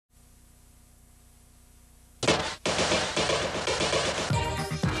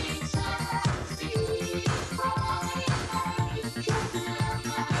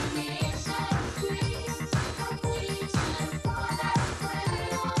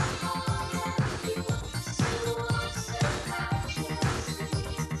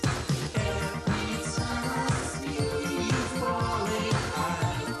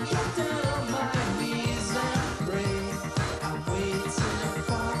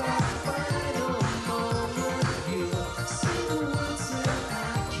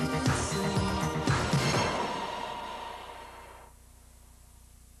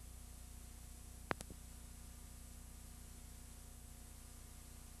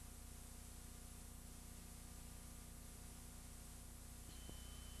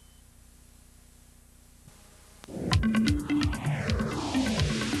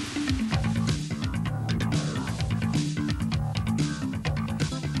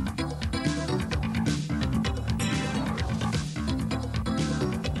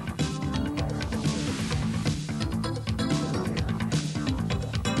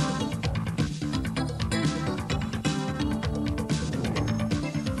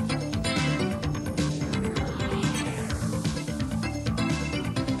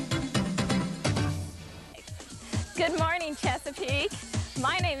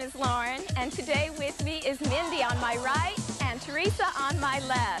Lauren, and today with me is Mindy on my right and Teresa on my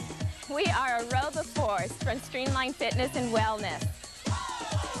left. We are Aerobaforce from Streamline Fitness and Wellness.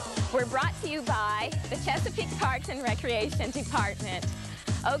 We're brought to you by the Chesapeake Parks and Recreation Department.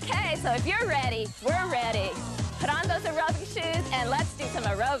 Okay, so if you're ready, we're ready. Put on those aerobic shoes and let's do some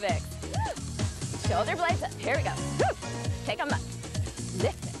aerobics. Shoulder blades up, here we go. Woo. Take them up,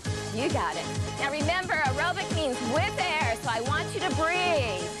 lift it, you got it. Now remember, aerobic means with air, so I want you to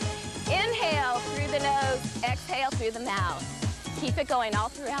breathe. Inhale through the nose, exhale through the mouth. Keep it going all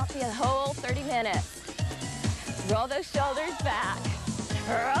throughout the whole 30 minutes. Roll those shoulders back,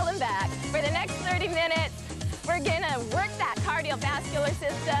 roll them back. For the next 30 minutes, we're gonna work that cardiovascular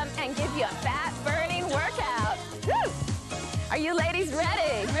system and give you a fat-burning workout. Woo! Are you ladies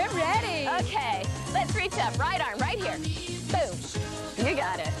ready? We're ready. Okay, let's reach up. Right arm, right here. Boom. You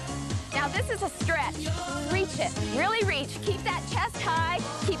got it. Now this is a stretch. Reach it. Really reach. Keep that chest high.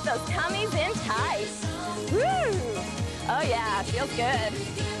 Keep those tummies in tight. Woo! Oh yeah, feels good.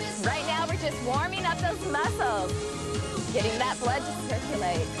 Right now we're just warming up those muscles. Getting that blood to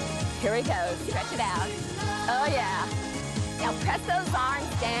circulate. Here we go. Stretch it out. Oh yeah. Now press those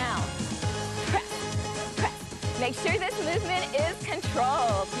arms down. Press, press. Make sure this movement is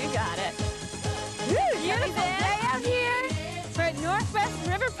controlled. You got it. Woo, Beautiful day out here. We're at Northwest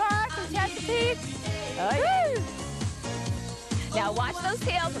River Park in Chesapeake. Oh yeah. Now watch those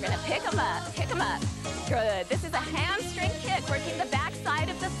heels. We're gonna pick them up. Pick them up. Good. This is a hamstring kick, working the back side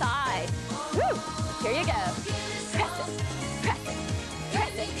of the thigh. Woo. Here you go. Press it. Press it.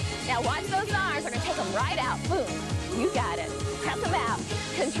 Press it. Now watch those arms. We're gonna take them right out. Boom. You got it. Press them out.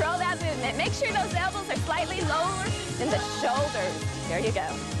 Control that movement. Make sure those elbows are slightly lower than the shoulders. There you go.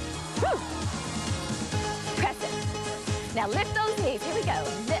 Woo. Press it. Now lift those knees. Here we go.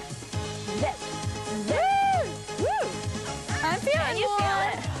 Lift. Lift. Lift. Woo. I'm feeling you warm. Feel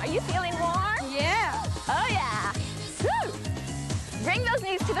it? Are you feeling warm? Yeah. Oh yeah. Woo. Bring those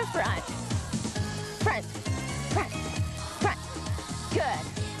knees to the front. Front. Front. Front.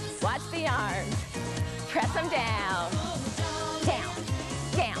 Good. Watch the arms. Press them down. Down.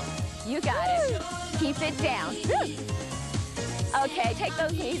 Down. You got it. Keep it down. Woo. Okay, take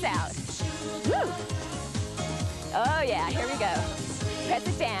those knees out. Woo. Oh yeah, here we go. Press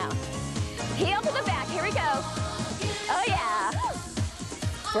it down. Heel to the back, here we go. Oh yeah.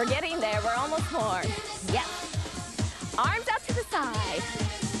 We're getting there, we're almost warm. Yep. Arms out to the side.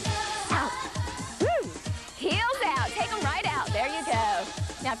 Out. Woo. Heels out, take them right out, there you go.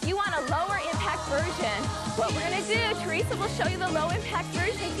 Now if you want a lower impact version, what we're gonna do, Teresa will show you the low impact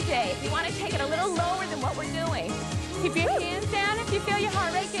version today. If you wanna take it a little lower than what we're doing. Keep your hands down if you feel your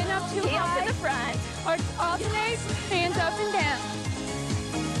heart rate getting up too high. Heel to the front. Or alternate, hands up and down.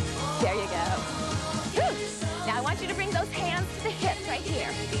 There you go. Woo. Now I want you to bring those hands to the hips right here.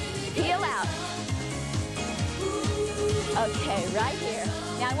 Heel out. Okay, right here.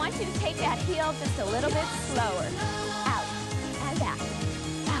 Now I want you to take that heel just a little bit slower. Out and back.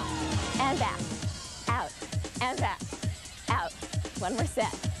 Out and back. Out and back. Out. One more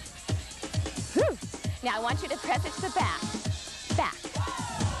set. Woo. Now I want you to press it to the back. Back.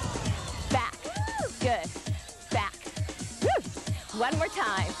 Back. Good. Back. Woo. One more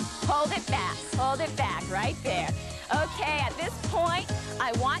time. Hold it back. Hold it back right there. Okay, at this point,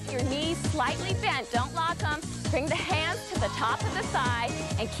 I want your knees slightly bent. Don't lock them. Bring the hands to the top of the thigh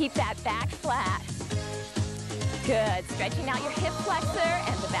and keep that back flat. Good. Stretching out your hip flexor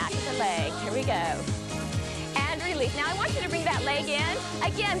and the back of the leg. Here we go. And release. Now I want you to bring that leg in.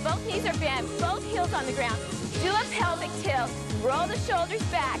 Again, both knees are bent, both heels on the ground. Do a pelvic tilt. Roll the shoulders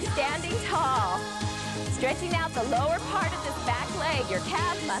back, standing tall. Stretching out the lower part of this back leg, your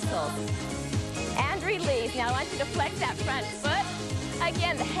calf muscles. And release. Now I want you to flex that front foot.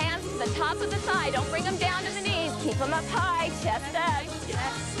 Again, the hands to the top of the thigh. Don't bring them down to the knees. Keep them up high, chest up.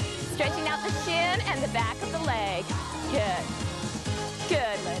 Stretching out the shin and the back of the leg. Good.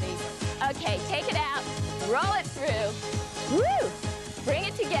 Good, ladies. Okay, take it out. Roll it through. Woo! Bring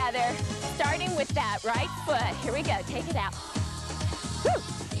it together, starting with that right foot. Here we go. Take it out. Woo!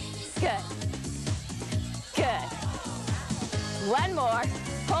 Good. Good. One more.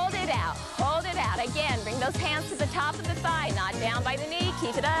 Hold it out. Hold it out. Again, bring those hands to the top of the thigh, not down by the knee.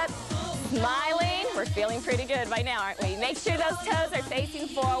 Keep it up. Smiling. We're feeling pretty good right now, aren't we? Make sure those toes are facing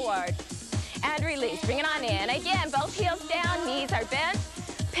forward. And release. Bring it on in. Again, both heels down, knees are bent.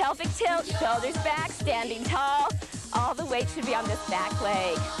 Pelvic tilt, shoulders back, standing tall. All the weight should be on this back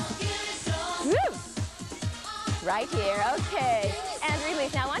leg. Woo! Right here, okay. And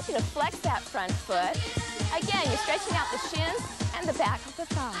release. Now I want you to flex that front foot. Again, you're stretching out the shins and the back of the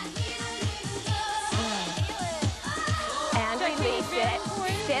thigh. And release it.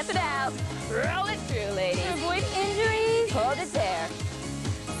 step it out. Roll it through, ladies. To avoid injuries. Hold it there.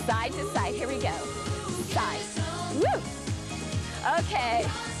 Side to side. Here we go. Side. Woo! Okay.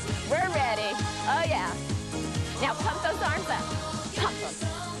 We're ready. Oh, yeah. Now pump those arms up. Pump them.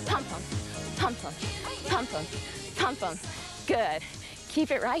 Pump them. Pump them. Pump them. Pump them. Good.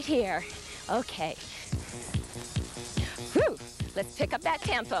 Keep it right here. Okay. Woo! Let's pick up that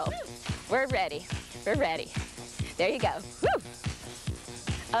tempo. We're ready. We're ready. There you go. Woo!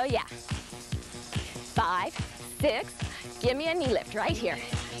 Oh, yeah. 5, 6. Give me a knee lift right here.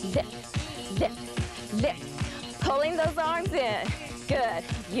 Lift, lift, lift. Pulling those arms in. Good.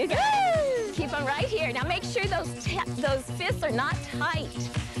 You got it. Keep them right here. Now make sure those fists are not tight.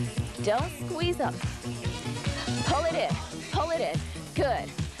 Don't squeeze them. Pull it in. Pull it in. Good.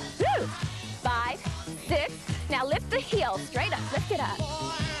 Woo! 5, 6. Now lift the heel straight up. Lift it up.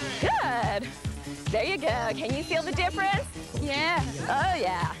 Good. There you go. Can you feel the difference? Yeah. Oh,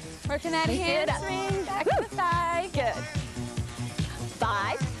 yeah. Working that hamstring, back to the side. Good.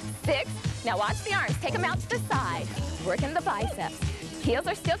 5, 6. Now watch the arms. Take them out to the side. Working the biceps. Heels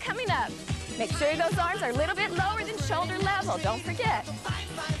are still coming up. Make sure those arms are a little bit lower than shoulder level. Don't forget.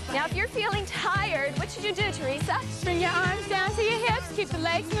 Now, if you're feeling tired, what should you do, Teresa? Bring your arms down to your hips. Keep the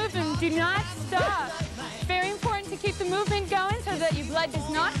legs moving. Do not stop. Very important to keep the movement going so that your blood does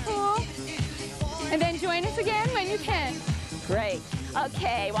not pool. And then join us again when you can. Great.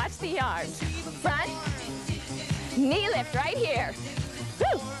 Okay, watch the arms. Front, knee lift right here.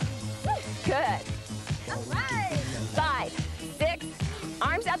 Woo. Good. All right. 5, 6,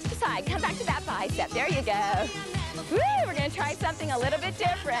 arms out to the side. Come back to that bicep. There you go. Woo, we're going to try something a little bit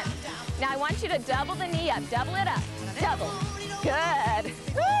different. Now, I want you to double the knee up. Double it up. Double. Good.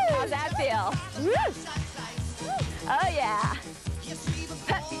 Woo. How's that feel? Woo. Oh, yeah.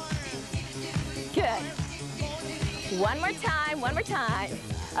 Good. One more time. One more time.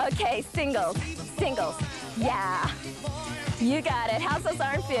 Okay, singles. Singles. Yeah. You got it. How's those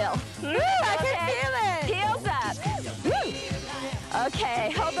arms feel? I can feel it. Heels up. Woo.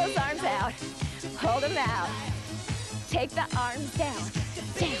 Okay, hold those arms out. Hold them out. Take the arms down.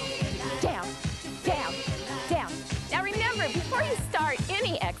 Down, down, down, down. Now remember, before you start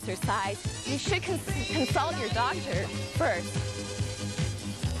any exercise, you should consult your doctor first.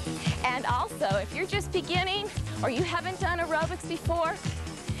 And also, if you're just beginning or you haven't done aerobics before,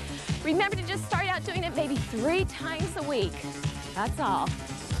 remember to just start out doing it maybe 3 times a week. That's all.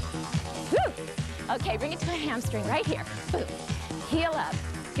 Woo. Okay, bring it to a hamstring right here. Boom. Heel up.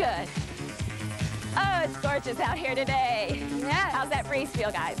 Good. Oh, it's gorgeous out here today. Yeah. How's that breeze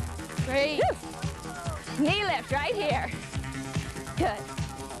feel, guys? Great. Woo. Knee lift right here. Good.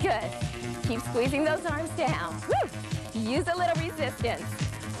 Good. Keep squeezing those arms down. Woo. Use a little resistance.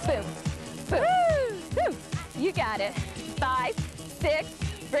 Boom. Boom. Woo. You got it. 5, 6.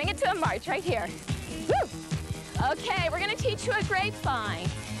 Bring it to a march right here. Woo. Okay, we're going to teach you a grapevine.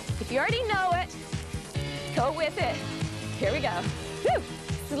 If you already know it, go with it. Here we go. Woo.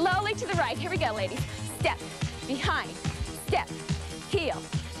 Slowly to the right. Here we go, ladies. Step, behind, step, heel,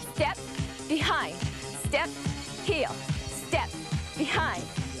 step, behind, step, heel, step, behind,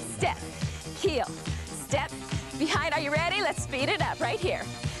 step, heel, step, behind. Are you ready? Let's speed it up right here.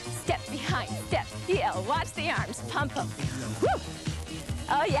 Step, behind, step, heel. Watch the arms. Pump them. Woo.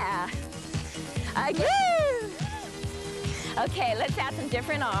 Oh, yeah. Again. Okay, let's add some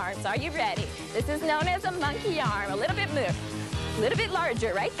different arms. Are you ready? This is known as a monkey arm. A little bit move. A little bit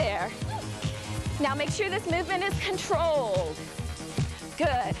larger right there. Now make sure this movement is controlled.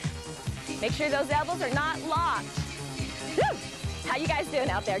 Good. Make sure those elbows are not locked. Woo. How you guys doing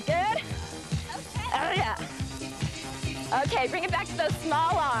out there? Good? Okay. Oh, yeah. Okay, bring it back to those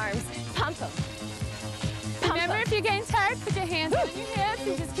small arms. Pump them. Pump Remember, them. if you're getting tired, put your hands on your hips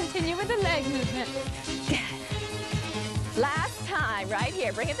and just continue with the leg movement. Good. Last time, right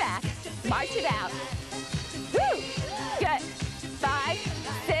here. Bring it back. March it out. Woo. Good. 5,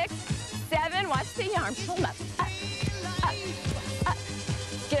 6, 7. Watch the arms. Pull them up. Up, up.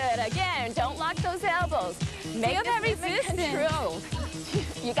 Good. Again, don't lock those elbows. Make Feel that this movement resistance. controlled.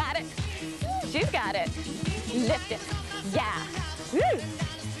 You got it. You got it. Lift it. Yeah. Woo.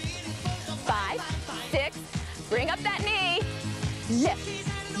 5, 6. Bring up that knee. Lift,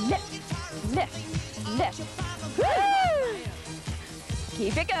 lift, lift, lift. Woo.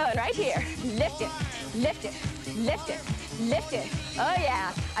 Keep it going right here. Lift it, lift it, lift it, lift it. Oh,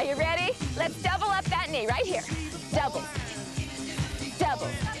 yeah. Are you ready? Let's double up that knee right here. Double, double.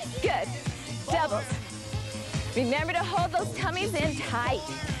 Good. Double. Remember to hold those tummies in tight.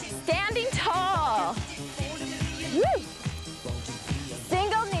 Standing tall. Woo.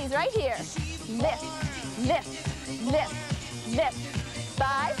 Single knees right here. Lift, lift, lift, lift.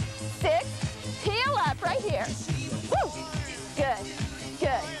 5,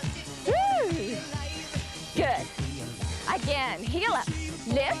 again. Heel up.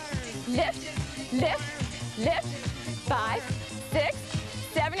 Lift, lift, lift, lift. 5, 6,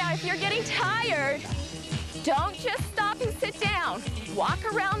 7. Now, if you're getting tired, don't just stop and sit down. Walk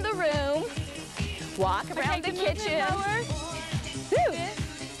around the room. Walk around the kitchen. Woo.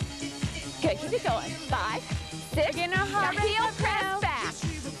 Good, keep it going. 5, 6. Now heel press back.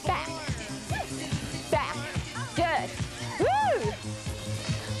 Back. Back. Good. Woo.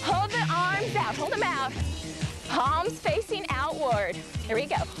 Hold the arms out. Hold them out. Palms facing outward. Here we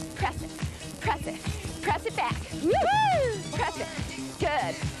go. Press it. Press it. Press it back. Woo. Press it.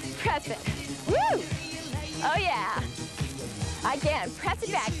 Good. Press it. Woo. Oh, yeah. Again, press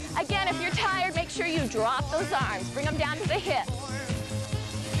it back. Again, if you're tired, make sure you drop those arms. Bring them down to the hips.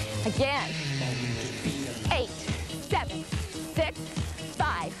 Again. 8, 7, 6,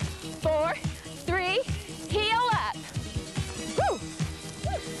 5, 4, 3. Heel up. Woo.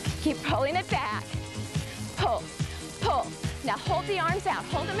 Keep pulling it back. Pull, pull. Now hold the arms out.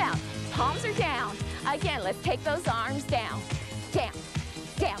 Hold them out. Palms are down. Again, let's take those arms down. Down,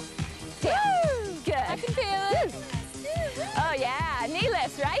 down, down. Woo. Good. I can feel it. Woo. Oh, yeah. Knee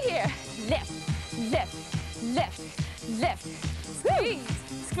lifts right here. Lift, lift, lift, lift. Squeeze,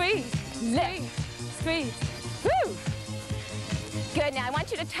 squeeze, Lift. squeeze. Woo. Good. Now I want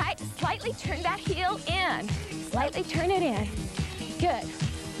you to slightly turn that heel in. Slightly turn it in. Good.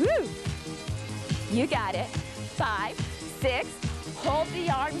 Woo. You got it. 5, 6. Hold the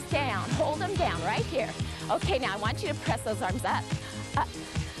arms down. Hold them down right here. Okay, now I want you to press those arms up. Up,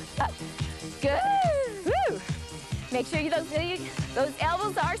 up. Good. Woo. Make sure those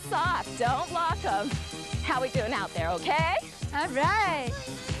elbows are soft. Don't lock them. How we doing out there, okay? All right.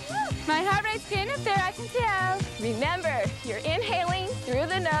 My heart rate's getting up there, I can tell. Remember, you're inhaling through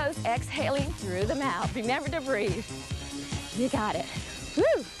the nose, exhaling through the mouth. Remember to breathe. You got it.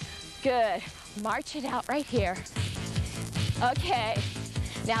 Woo. Good. March it out right here. Okay.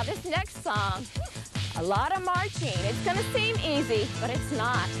 Now this next song, a lot of marching. It's gonna seem easy, but it's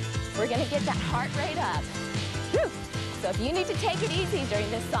not. We're gonna get that heart rate up. Woo. So if you need to take it easy during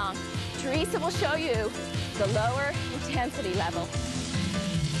this song, Teresa will show you the lower intensity level.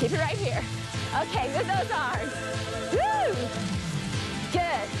 Keep it right here. Okay, with those arms. Woo!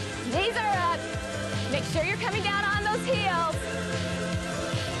 Good. Knees are up. Make sure you're coming down on those heels.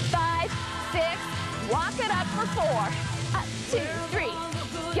 5, 6. Walk it up for 4. Up, 2, 3.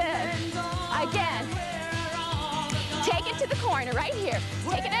 Good. Again. Take it to the corner right here.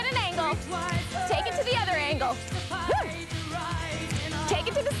 Take it at an angle. Take it to the other angle. Woo. Take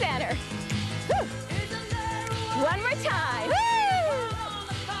it to the center. Woo. One more time. Woo.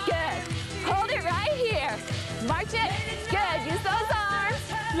 Good. Hold it right here. March it. Good. Use those arms.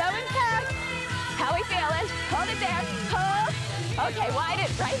 Low impact. How we feeling? Hold it there. Hold. Okay, widen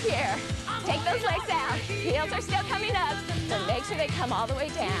it right here. Take those legs out. Heels are still coming up, so make sure they come all the way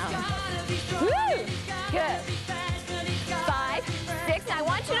down. Woo. Good. 5, 6. Now I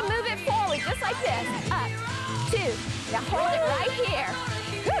want you to move it forward just like this. Up. 2. Now hold it right here.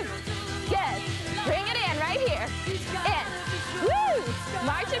 Woo. Good. Bring it in right here. In. Woo.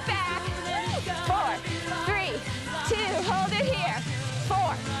 March it back. 4, 3, 2. Hold it here.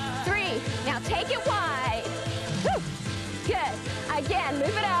 4, 3. Now take it wide. Woo. Good. Again,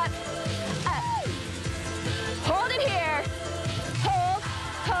 move it up. Up. Hold it here. Hold.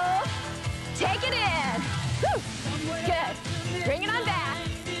 Hold. Take it in. Woo. Good. Bring it on back.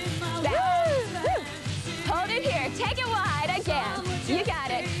 Back. Woo. Hold it here. Take it wide again. You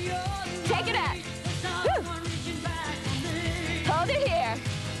got it. Take it up. Woo. Hold it here.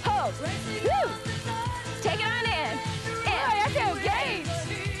 Hold. Woo. Take it on in. In. Oh, that's okay.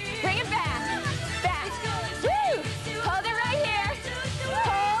 Bring it back. Back. Woo. Hold it right here.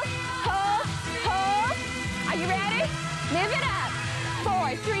 Hold. Hold. Hold. Are you ready? Move it up.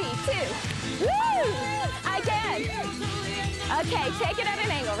 4, 3, 2. Woo. Again. Okay, take it at an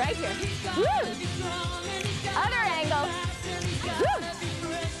angle right here. Woo. Other angle. Woo.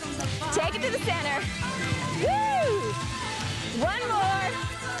 Take it to the center. Woo. One more.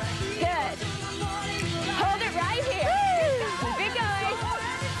 Good. Hold it right here. Keep it going.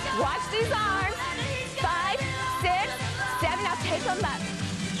 Watch these arms. 5, 6, 7. Now take them up.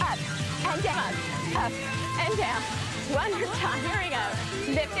 Up and down. Up and down. One more time. Here we go.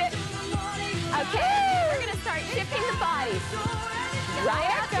 Lift it. Okay. We're going to start shifting the body. Right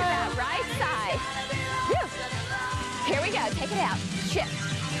after that right side. Woo. Here we go. Take it out. Shift.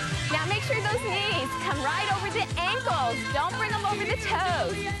 Now make sure those knees come right over the ankles. Don't bring them over the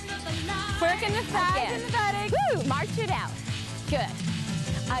toes. Working the thighs and the buttocks. Woo. March it out. Good.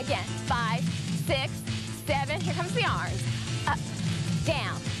 Again. 5, 6, 7. Here comes the arms. Up,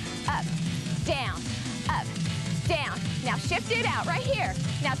 down, up, down, up, down. Now shift it out right here.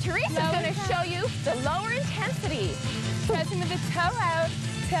 Now, Teresa's going to show you the lower intensity. Pressing with the toe out.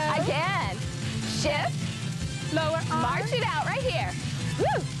 Toe. Again. Shift. Lower arm. March it out right here.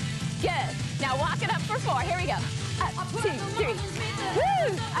 Woo. Good. Now walk it up for 4. Here we go. Up, 2, 3.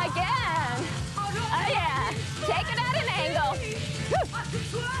 Woo. Again. Oh, yeah. Take it at an angle. Woo.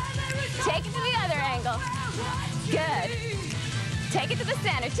 Take it to the other angle. Good. Take it to the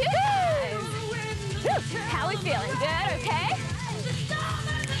center. 2 times. Woo. How we feeling? Good, okay?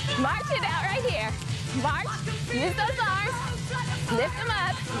 March it out right here. March. Use those arms. Lift them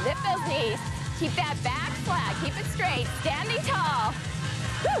up. Lift those knees. Keep that back flat. Keep it straight. Standing tall.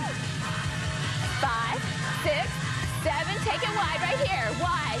 Woo. 5, 6, 7. Take it wide right here.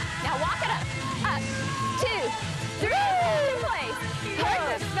 Wide. Now walk it up. Up. 2, 3. Hold in place.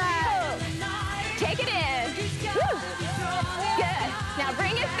 Hold. Hold. Take it in. Woo. Good. Now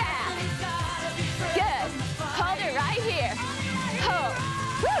bring it back. Good. Hold it right here. Hold.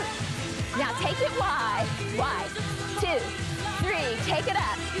 Woo. Now take it wide. Wide. 2, 3. Take it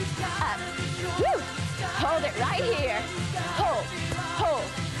up. Up. Woo. Hold it right here. Hold. Hold.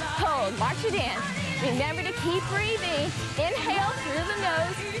 Hold. March it in. Remember to keep breathing. Inhale through the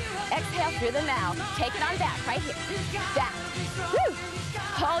nose. Exhale through the mouth. Take it on back, right here. Back. Woo.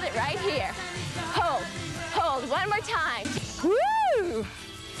 Hold it right here. Hold. Hold. One more time. Woo.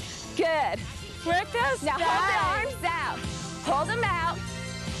 Good. Work those Now hold the arms out. Hold them out.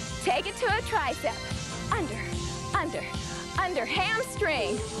 Take it to a tricep. Under, under, under.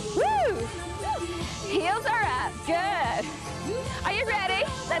 Hamstring. Woo. Heels are up. Good. Are you ready?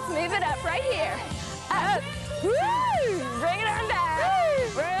 Let's move it up right here. Up. Woo. Bring it on back.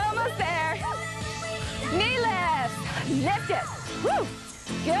 We're almost there. Knee lift. Lift it. Woo.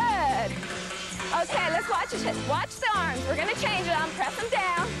 Good. Okay, let's watch it. Watch the arms. We're going to change them. Press them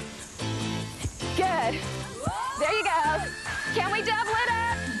down. Good. There you go. Can we double it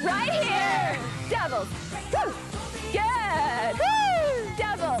up? Right here. Doubles. Woo. Good. Woo.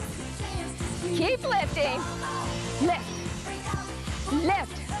 Doubles. Keep lifting. Lift.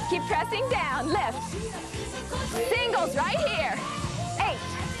 Lift. Keep pressing down. Lift. Singles right here. 8,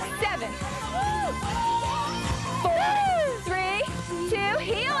 7, 4, 3, 2.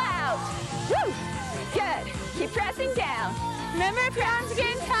 Heel out. Woo. Good. Keep pressing down. Remember, if your arms are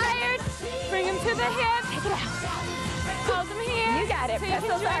getting tired, bring them to the hips. Take it out. Hold them here. You got it. So Press you can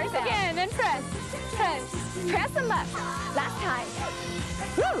those join arms us out. again, and press. Press. Press them up. Last time.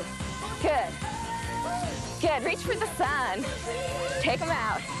 Woo. Good. Good. Reach for the sun. Take them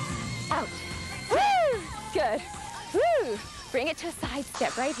out. Out. Woo. Good. Woo. Bring it to a side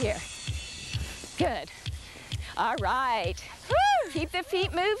step right here. Good. All right. Woo. Keep the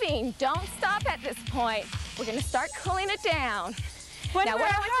feet moving. Don't stop at this point. We're going to start cooling it down. Now,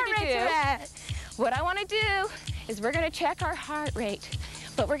 what I want you to do, what I want to do is we're going to check our heart rate,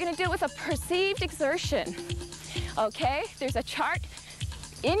 but we're going to do it with a perceived exertion. Okay? There's a chart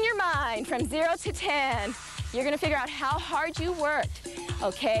in your mind from 0 to 10. You're going to figure out how hard you worked.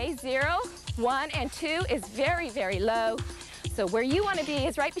 Okay? 0, 1, and 2 is very, very low. So where you want to be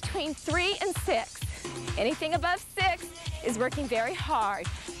is right between 3 and 6. Anything above 6 is working very hard.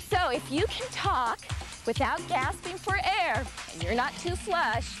 So if you can talk without gasping for air, and you're not too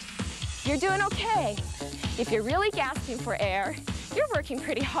flushed, you're doing okay. If you're really gasping for air, you're working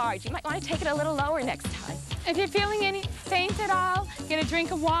pretty hard. You might want to take it a little lower next time. If you're feeling any faint at all, get a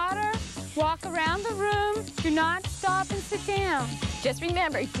drink of water, walk around the room. Do not stop and sit down. Just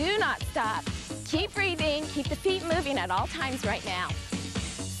remember, do not stop. Keep breathing, keep the feet moving at all times right now.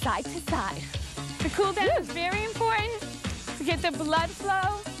 Side to side. The cool down is very important to get the blood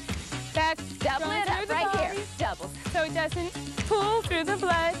flow back. Double it up right here. Double. So it doesn't pool through the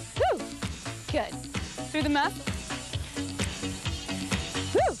blood. Woo. Good. Through the muscles.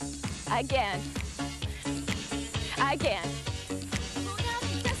 Woo. Again. Again.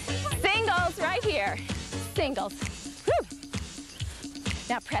 Singles right here. Singles. Woo.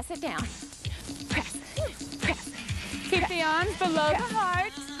 Now press it down. Press. Press. Keep the arms below the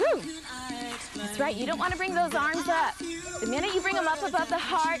heart. Woo. That's right. You don't want to bring those arms up. The minute you bring them up above the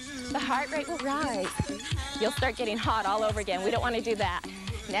heart rate will rise. You'll start getting hot all over again. We don't want to do that.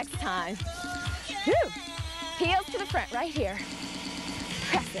 Next time. Woo. Heels to the front right here.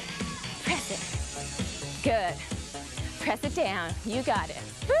 Press it. Press it. Good. Press it down. You got it.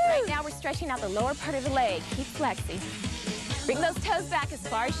 Woo. Right now we're stretching out the lower part of the leg. Keep flexing. Bring those toes back as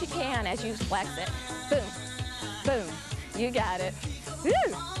far as you can as you flex it. Boom. Boom. You got it.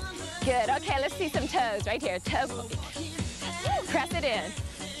 Woo. Good. Okay, let's see some toes right here. Toe point. Press it in.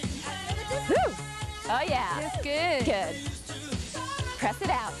 Woo. Oh, yeah. That's good. Good. Press it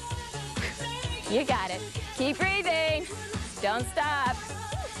out. You got it. Keep breathing. Don't stop.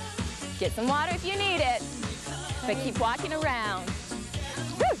 Get some water if you need it, but keep walking around.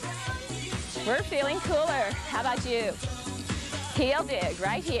 Woo. We're feeling cooler. How about you? Heel dig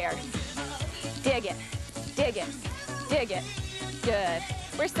right here. Dig it, dig it, dig it. Good.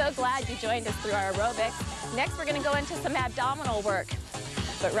 We're so glad you joined us through our aerobics. Next, we're going to go into some abdominal work.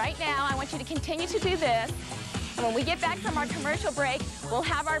 But right now, I want you to continue to do this. And when we get back from our commercial break, we'll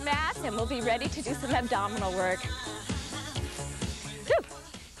have our mats and we'll be ready to do some abdominal work.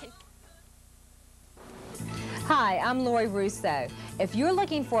 Hi, I'm Lori Russo. If you're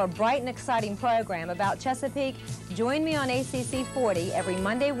looking for a bright and exciting program about Chesapeake, join me on ACC 40 every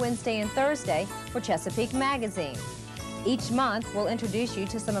Monday, Wednesday, and Thursday for Chesapeake Magazine. Each month, we'll introduce you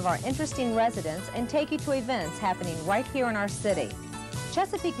to some of our interesting residents and take you to events happening right here in our city.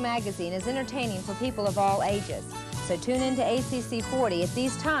 Chesapeake Magazine is entertaining for people of all ages, so tune in to ACC 40 at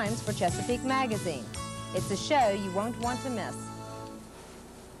these times for Chesapeake Magazine. It's a show you won't want to miss.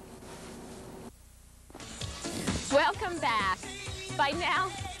 Welcome back. By now,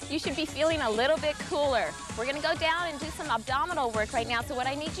 you should be feeling a little bit cooler. We're going to go down and do some abdominal work right now. So what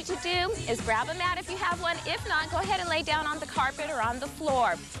I need you to do is grab a mat if you have one. If not, go ahead and lay down on the carpet or on the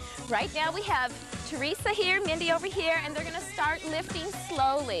floor. Right now we have Teresa here, Mindy over here, and they're going to start lifting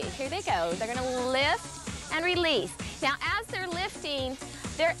slowly. Here they go. They're going to lift and release. Now, as they're lifting,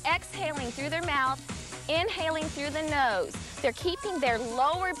 they're exhaling through their mouth, inhaling through the nose. They're keeping their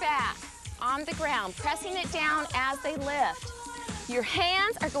lower back on the ground, pressing it down as they lift. Your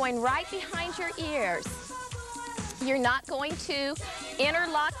hands are going right behind your ears. You're not going to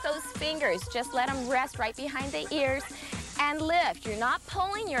interlock those fingers. Just let them rest right behind the ears and lift. You're not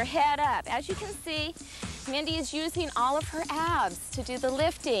pulling your head up. As you can see, Mindy is using all of her abs to do the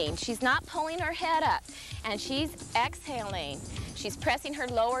lifting. She's not pulling her head up, and she's exhaling. She's pressing her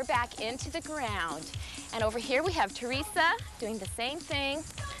lower back into the ground. And over here we have Teresa doing the same thing.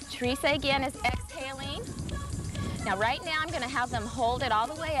 Teresa again is exhaling. Now right now I'm going to have them hold it all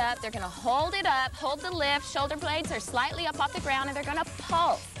the way up. They're going to hold it up, hold the lift. Shoulder blades are slightly up off the ground, and they're going to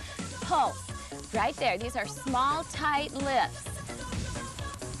pulse. Pulse. Right there. These are small, tight lifts.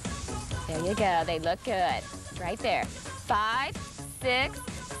 There you go. They look good. Right there. 5, 6,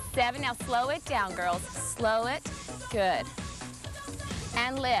 7. Now slow it down, girls. Slow it. Good.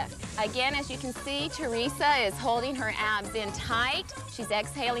 And lift. Again, as you can see, Teresa is holding her abs in tight. She's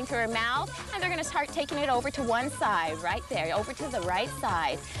exhaling through her mouth, and they're going to start taking it over to one side, right there, over to the right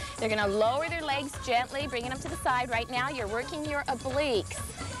side. They're going to lower their legs gently, bringing them to the side. Right now, you're working your obliques.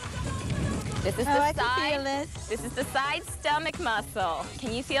 This is the I side. can feel it. This is the side stomach muscle.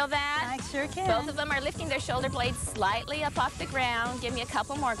 Can you feel that? I sure can. Both of them are lifting their shoulder blades slightly up off the ground. Give me a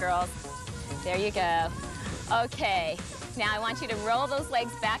couple more, girls. There you go. Okay. Now I want you to roll those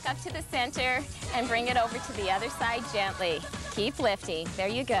legs back up to the center and bring it over to the other side gently. Keep lifting. There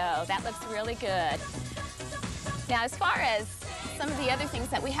you go. That looks really good. Now, as far as some of the other things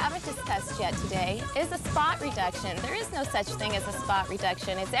that we haven't discussed yet today is a spot reduction. There is no such thing as a spot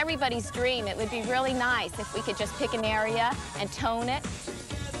reduction. It's everybody's dream. It would be really nice if we could just pick an area and tone it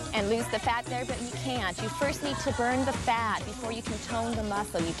and lose the fat there, but you can't. You first need to burn the fat before you can tone the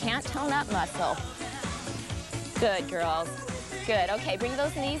muscle. You can't tone up muscle. Good, girls. Good. Okay, bring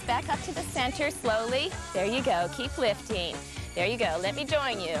those knees back up to the center slowly. There you go. Keep lifting. There you go. Let me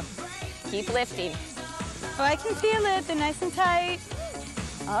join you. Keep lifting. Oh, I can feel it. They're nice and tight.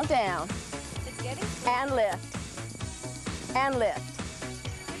 All down. And lift. And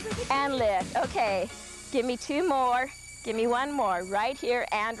lift. And lift. Okay. Give me 2 more. Give me 1 more. Right here,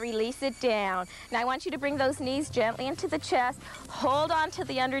 and release it down. Now I want you to bring those knees gently into the chest. Hold on to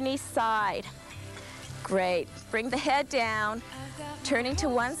the underneath side. Great. Bring the head down, turning to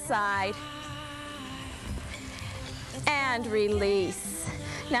one side, and release.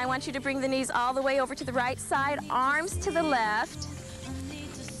 Now I want you to bring the knees all the way over to the right side, arms to the left.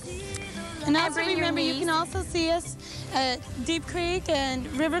 And also remember, you can also see us at Deep Creek and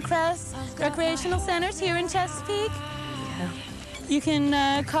Rivercrest Recreational Centers here in Chesapeake. Yeah. You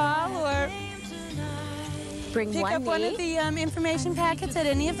can call or Bring pick one up knee. one of the information packets at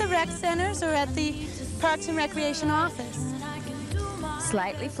any of the rec centers or at the Parks and Recreation office.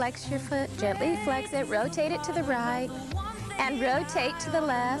 Slightly flex your foot, gently flex it, rotate it to the right, and rotate to the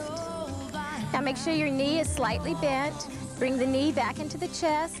left. Now make sure your knee is slightly bent. Bring the knee back into the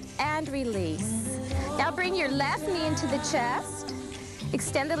chest and release. Now bring your left knee into the chest.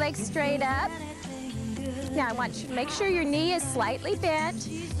 Extend the legs straight up. Now I want you to make sure your knee is slightly bent.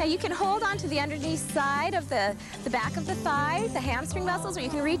 Now you can hold on to the underneath side of the back of the thigh, the hamstring muscles, or you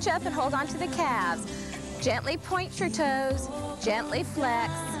can reach up and hold on to the calves. Gently point your toes, gently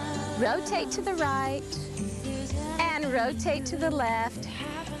flex, rotate to the right, and rotate to the left.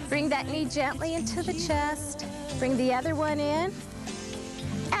 Bring that knee gently into the chest. Bring the other one in.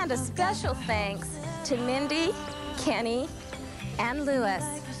 And a special thanks to Mindy, Kenny, and Lewis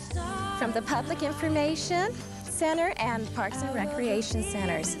from the Public Information Center and Parks and Recreation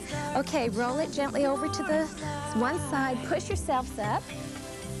Centers. Okay, roll it gently over to the one side. Push yourselves up.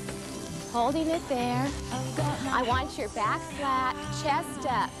 Holding it there. I want your back flat, chest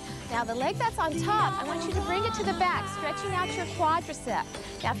up. Now the leg that's on top, I want you to bring it to the back, stretching out your quadricep.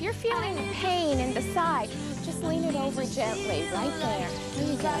 Now if you're feeling pain in the side, just lean it over gently, right there. There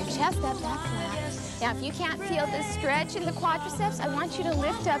you go, chest up, back flat. Now if you can't feel this stretch in the quadriceps, I want you to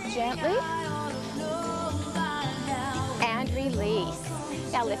lift up gently and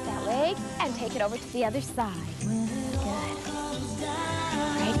release. Now lift that leg and take it over to the other side. Good.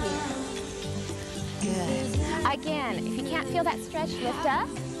 Right here. Good. Again, if you can't feel that stretch, lift up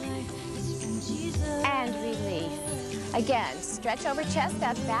and release. Again, stretch over chest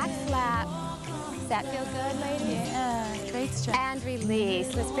up, back flat. Does that feel good, lady? Yeah, great stretch. And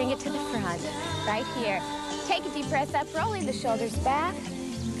release. Let's bring it to the front, right here. Take a deep breath up, rolling the shoulders back.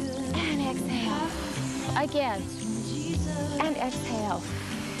 And exhale. Again. And exhale.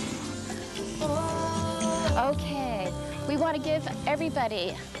 Okay, we want to give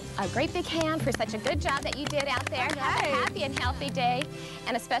everybody a great big hand for such a good job that you did out there. Have a happy and healthy day.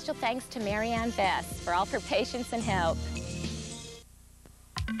 And a special thanks to Marianne Best for all her patience and help.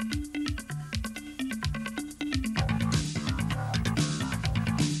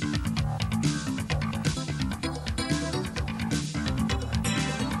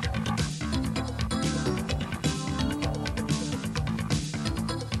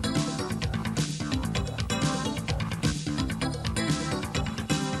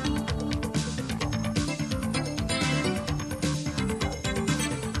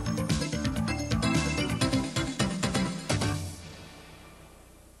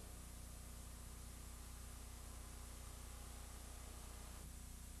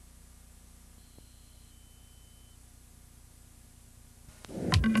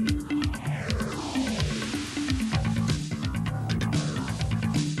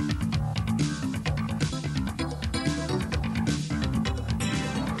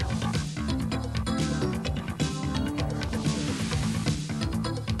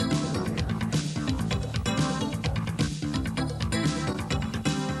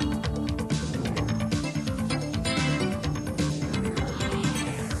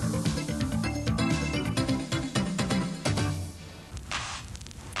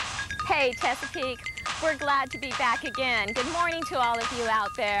 Hey, Chesapeake, we're glad to be back again. Good morning to all of you out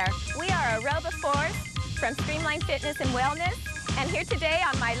there. We are Aerobaforce from Streamline Fitness and Wellness. And here today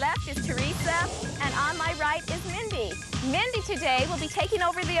on my left is Teresa, and on my right is Mindy. Mindy today will be taking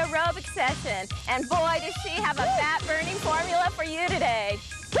over the aerobic session. And boy, does she have a fat-burning formula for you today.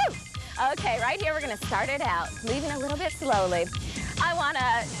 Woo! Okay, right here we're gonna start it out, moving a little bit slowly. I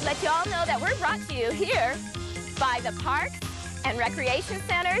wanna let you all know that we're brought to you here by the Parks and Recreation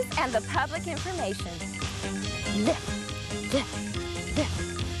Centers and the Public Information. Lift, lift,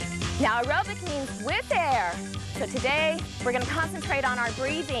 lift. Now aerobic means with air. So today we're gonna concentrate on our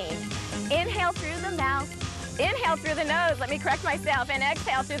breathing. Inhale through the mouth, inhale through the nose, let me correct myself, and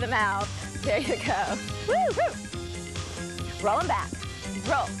exhale through the mouth. There you go. Woo, woo. Roll them back,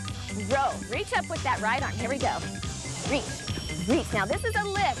 roll, roll. Reach up with that right arm, here we go. Reach, reach. Now this is a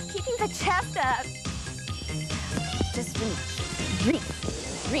lift, keeping the chest up. Just reach,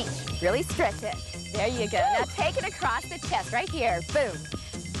 reach, really stretch it. There you go. Now take it across the chest right here. Boom,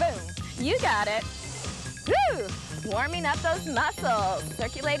 boom. You got it. Woo! Warming up those muscles,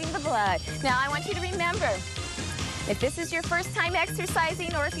 circulating the blood. Now I want you to remember, if this is your first time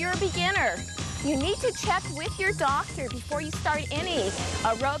exercising or if you're a beginner, you need to check with your doctor before you start any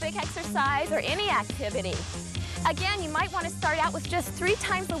aerobic exercise or any activity. Again, you might want to start out with just 3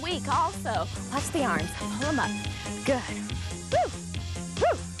 times a week also. Watch the arms, pull them up. Good. Woo!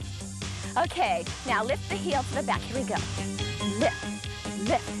 Woo! Okay, now lift the heel to the back. Here we go. Lift,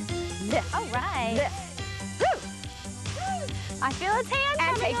 lift, lift. All right. Lift. Woo! I feel his hand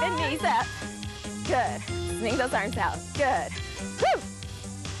And coming take the on. knees up. Good. Swing those arms out. Good. Woo!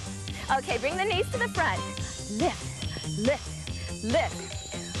 Okay, bring the knees to the front. Lift, lift, lift.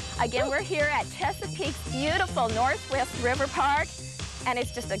 Again, we're here at Chesapeake's beautiful Northwest River Park, and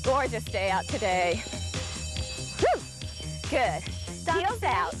it's just a gorgeous day out today. Woo! Good. Heels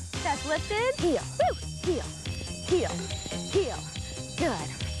out. Chest lifted. Heel. Woo! Heel. Heel. Heel. Good.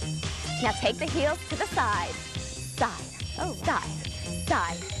 Now take the heels to the side. Side. Oh, side.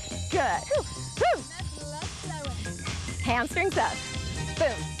 Side. Good. Woo! Woo! Hamstrings up.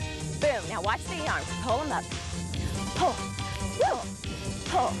 Boom. Boom. Now watch the arms. Pull them up. pull, pull,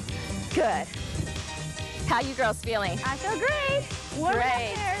 pull. Good. How you girls feeling? I feel great. Warm up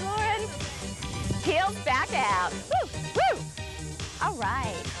Great. there, Lauren. Heels back out. Woo, woo. All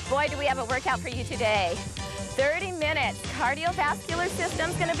right. Boy, do we have a workout for you today. 30 minutes. Cardiovascular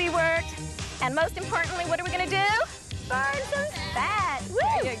system's gonna be worked. And most importantly, what are we gonna do? Burn some fat. Woo.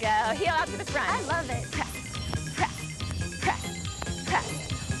 There you go. Heel out to the front. I love it. Press, press, press,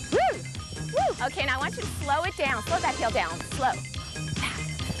 press. Woo, woo. Okay, now I want you to slow it down. Slow that heel down. Slow. Back.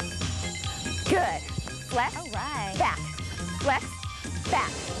 Good. Flex. All right. Back. Flex. Back.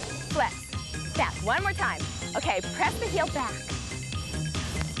 Flex. Back. One more time. Okay, press the heel back.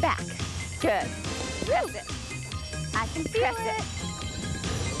 Back. Good. Press it. I can feel Press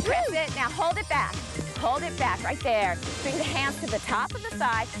it. Press it. Now hold it back. Hold it back right there. Bring the hands to the top of the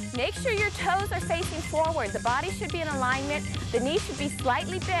thigh. Make sure your toes are facing forward. The body should be in alignment. The knees should be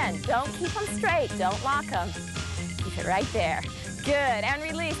slightly bent. Don't keep them straight. Don't lock them. Keep it right there. Good. And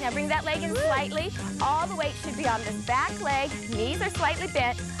release. Now bring that leg in slightly. All the weight should be on this back leg. Knees are slightly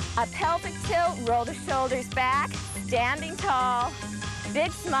bent. A pelvic tilt. Roll the shoulders back. Standing tall.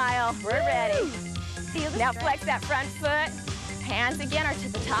 Big smile. We're ready. Feel the Now stretch. flex that front foot. Hands again are to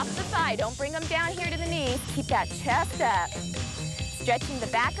the top of the thigh. Don't bring them down here to the knees. Keep that chest up. Stretching the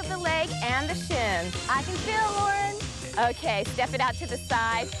back of the leg and the shins. I can feel, Lauren. Okay, step it out to the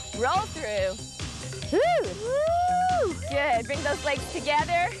side. Roll through. Woo. Good. Bring those legs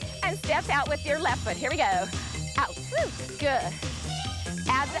together and step out with your left foot. Here we go. Out. Good.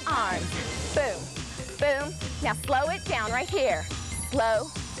 Add the arms. Boom. Boom. Now slow it down right here. Slow.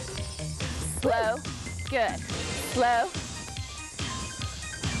 Slow. Good. Slow.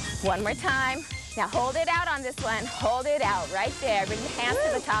 One more time. Now hold it out on this one. Hold it out right there. Bring the hands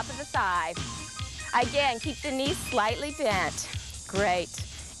to the top of the thigh. Again, keep the knees slightly bent. Great.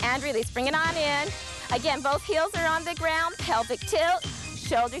 And release. Bring it on in. Again, both heels are on the ground. Pelvic tilt.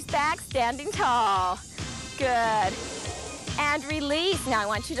 Shoulders back. Standing tall. Good. And release. Now I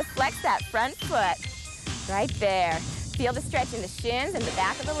want you to flex that front foot. Right there. Feel the stretch in the shins and the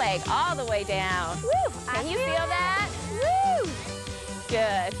back of the leg all the way down. Woo. Can you feel that? Woo.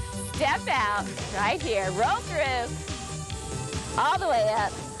 Good. Step out right here. Roll through. All the way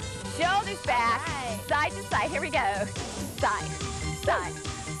up. Shoulders back. Right. Side to side. Here we go. Side, side,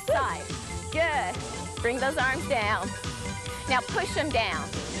 side. Good. Bring those arms down. Now push them down.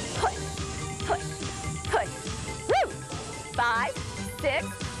 Push, push, push. Woo. 5, 6.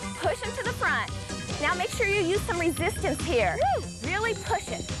 Push them to the front. Now make sure you use some resistance here. Woo. Really push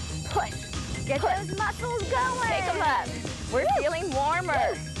it. Push. Get push. those muscles going. Take them up. We're feeling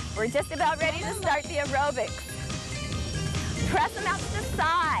warmer. We're just about ready to start the aerobics. Press them out to the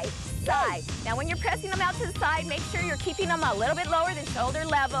side. Side. Now when you're pressing them out to the side, make sure you're keeping them a little bit lower than shoulder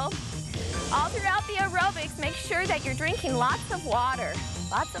level. All throughout the aerobics, make sure that you're drinking lots of water,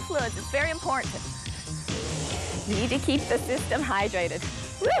 lots of fluids. It's very important. You need to keep the system hydrated.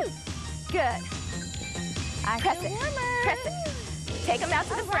 Woo! Good. I Press feel it. warmer. Press it. Take them out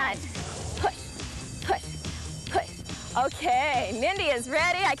to the front. Push, push, push. Okay, Mindy is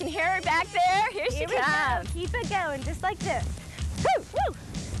ready. I can hear her back there. Here she Here we comes. go. Keep it going, just like this. Woo, woo,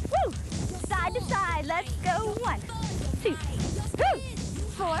 Woo. Side to side. Let's go. 1, 2,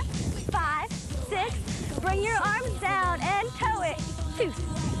 4, 5, 6. Bring your arms down and toe it. 2,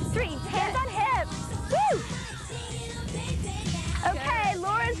 3. Hands on hips. Woo. Okay,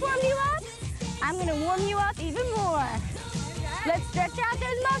 Lauren's warmed you up. I'm gonna warm you up even more. Let's stretch out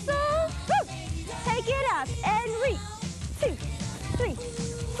those muscles. Woo. Take it up and reach. 2, 3,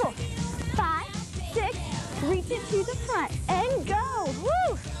 4, 5, 6. Reach it to the front and go.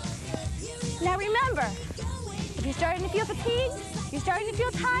 Woo. Now remember, if you're starting to feel fatigued, you're starting to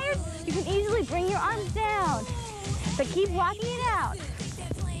feel tired, you can easily bring your arms down. But keep walking it out.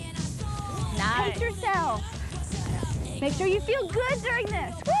 Nice. Pace yourself. Make sure you feel good during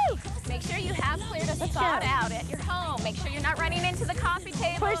this. Woo! Make sure you have cleared a Let's spot go. out at your home. Make sure you're not running into the coffee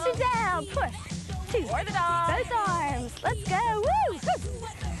table. Push it down. Push. 2. Or the dog. Both arms. Let's go. Woo!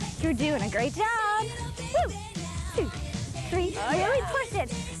 You're doing a great job. Woo! 2, 3. Oh, Really yeah. push it.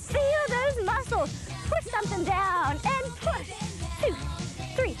 Feel those muscles. Push something down and push. 2,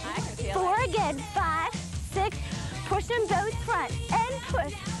 3, I can feel 4 it. again. 5, 6. Push them both front and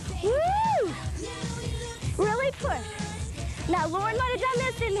push. Woo! Really push. Now Lauren might have done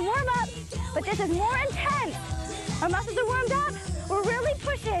this in the warm up, but this is more intense. Our muscles are warmed up. We're really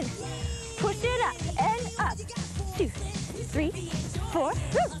pushing. Push it up and up. 2, 3, 4,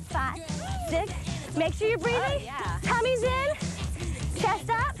 5, 6. Make sure you're breathing. Oh, yeah. Tummy's in. Chest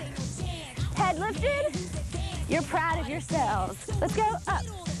up. Head lifted. You're proud of yourselves. Let's go up.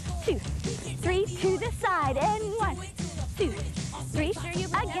 2, 3 to the side and 1,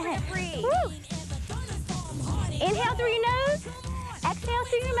 through your nose, exhale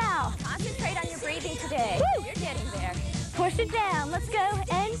through your mouth. Concentrate on your breathing today. Woo. You're getting there. Push it down. Let's go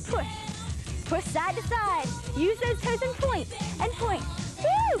and push. Push side to side. Use those toes and point. And point.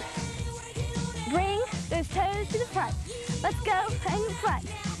 Woo! Bring those toes to the front. Let's go and front.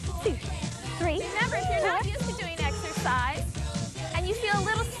 2, 3. Remember, if you're not used to doing exercise and you feel a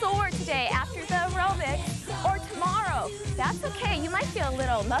little sore today after the aerobics or tomorrow, that's okay. You might feel a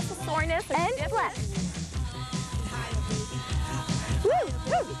little muscle soreness or And stiffness. flex. Woo!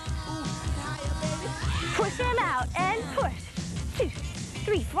 Woo! Push them out and push. 2,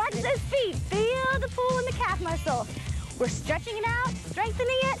 3. Flex those feet. Feel the pull in the calf muscle. We're stretching it out,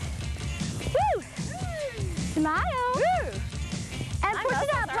 strengthening it. Woo! Smile. Woo! And My push it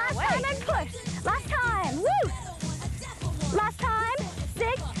muscles up. are Last awake. time and push. Last time. Woo! Last time.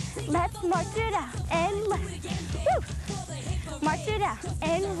 6. Let's march it out. And left. Woo! March it out.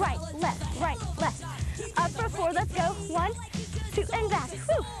 And right, left. Up for 4. Let's go. 1, 2, and back.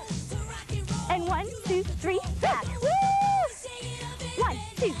 Woo! And 1, 2, 3, back. Woo! 1,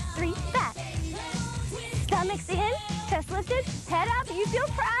 2, 3, back. Stomach's in, chest lifted, head up. You feel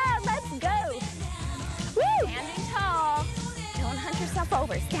proud. Let's go. Woo! Standing tall. Don't hunt yourself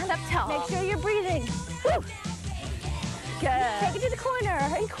over. Stand up tall. Make sure you're breathing. Woo! Good. Take it to the corner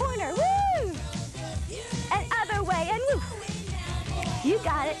and corner. Woo! And other way and woo. You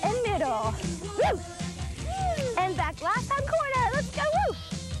got it. And middle. Woo! And back. Last time corner. Let's go. Woo!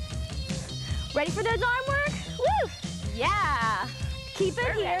 Ready for those arm work? Woo! Yeah. Keep it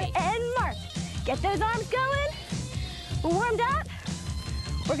We're here ready. and march. Get those arms going. We're warmed up.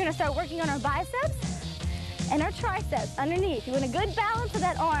 We're gonna start working on our biceps and our triceps underneath. You want a good balance of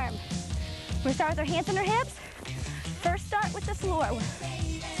that arm. We're gonna start with our hands on our hips. First start with the floor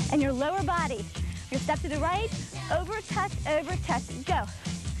and your lower body. Your step to the right, over touch, go.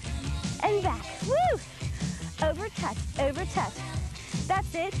 And back, woo! Over touch.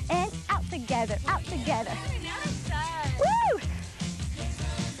 That's it, and out together. Woo!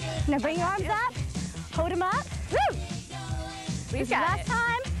 Now bring your arms up, hold them up, woo! We've This is got last it.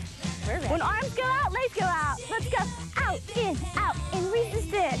 time. We're ready. When arms go out, legs go out. Let's go, out, in,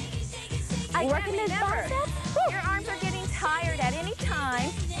 resist it. Working those remember, biceps. Woo! your arms are getting tired at any time.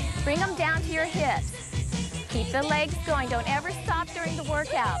 Bring them down to your hips. Keep the legs going. Don't ever stop during the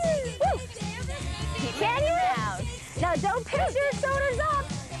workout. Woo! Keep Can moving you? down. Now don't pinch your shoulders up.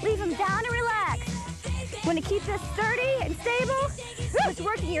 Leave them down and relax. Want to keep this sturdy and stable? Just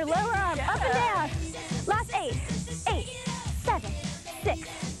working your lower arm up and down. Last 8, 7, 6,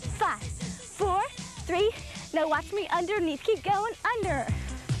 5, 4, 3. Now watch me underneath. Keep going under.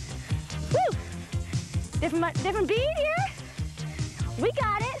 Woo! Different beat here. We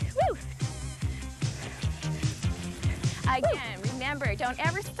got it. Woo! Again, remember, don't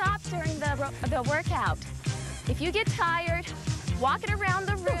ever stop during the workout. If you get tired, walk it around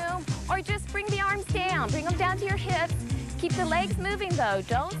the room or just bring the arms down. Bring them down to your hips. Keep the legs moving though.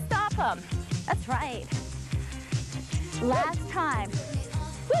 Don't stop them. That's right. Last time.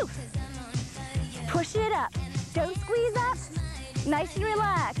 Woo! Push it up. Don't squeeze up. Nice and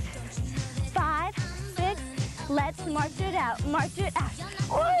relaxed. 5, 6. Let's march it out.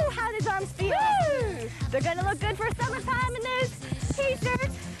 Ooh, how those arms feel. Woo! They're gonna look good for summertime in those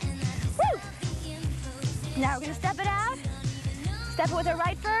t-shirts. Woo! Now we're gonna step it out. Step it with our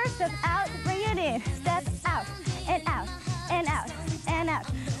right first. Step out, bring it in. Step out and out and out and out.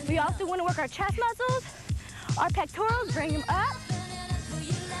 We also want to work our chest muscles, our pectorals, bring them up.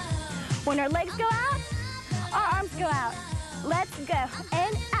 When our legs go out, our arms go out. Let's go.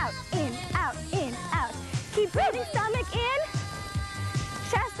 And out, in, out, in, out. Keep breathing, stomach in,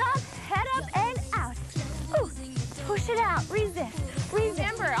 chest up, head up, and out. Ooh, push it out, resist.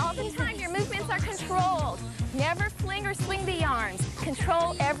 Remember, all the time your movements are controlled. Never fling or swing the arms.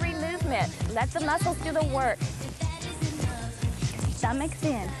 Control every movement. Let the muscles do the work. Stomach's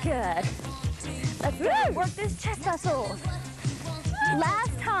in. Good. Let's work this chest muscle.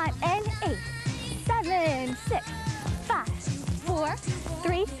 Last time, and 8, 7, 6, 5, 4,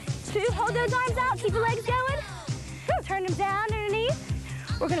 3, 2. Hold those arms out. Keep the legs going. Turn them down underneath.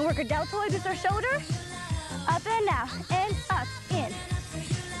 We're gonna work our deltoid with our shoulder. Up and out, and up, in.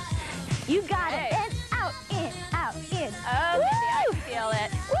 You got it. And out, in, out, in. Oh, Woo! Mindy, I feel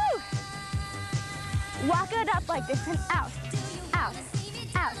it. Woo! Walk it up like this and out, out,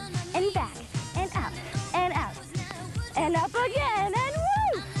 out, and back, and out, and out, and up again, and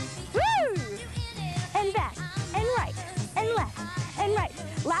woo! Woo! And back, and right, and left, and right.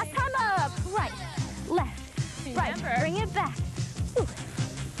 Last time up, right, left, right. Remember. Bring it back. Woo.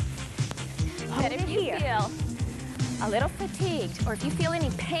 Hold But if it you here. feel a little fatigued or if you feel any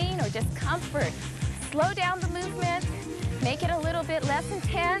pain or discomfort, slow down the movement, make it a little bit less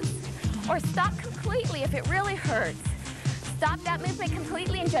intense, or stop completely if it really hurts. Stop that movement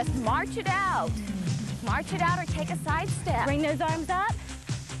completely and just march it out. March it out or take a side step. Bring those arms up.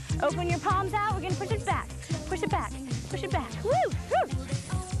 Open your palms out. We're gonna push it back. Push it back. Push it back. Woo! Woo!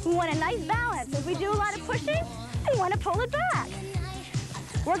 We want a nice balance. If we do a lot of pushing, we want to pull it back.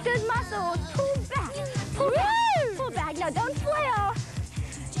 Work those muscles. Pull back. Pull back. Pull back. Now don't flail.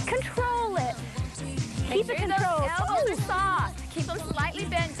 Control it. Keep it controlled. Those elbows are soft. Keep them slightly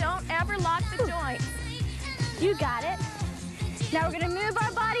bent. Don't ever lock the joints. You got it. Now we're gonna move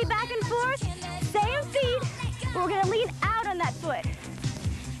our body back and forth. Same feet. But we're gonna lean out on that foot.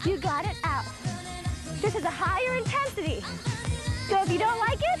 You got it. Out. This is a higher intensity. So if you don't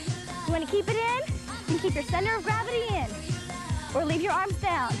like it, you want to keep it in, you can keep your center of gravity in. Or leave your arms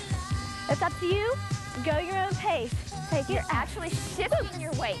down. It's up to you. Go your own pace. Take it You're out. actually shifting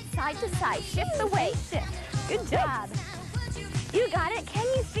your weight side to side. Shift the weight. Shift. Good job. You got it. Can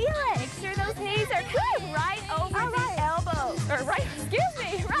you feel it? Make sure those knees are coming right over the elbows. Or right, excuse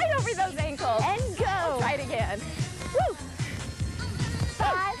me, right over those ankles. And go. Try it again. Woo.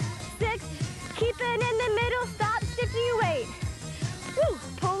 5, 6. Keep it in the middle. Stop shifting your weight. Woo.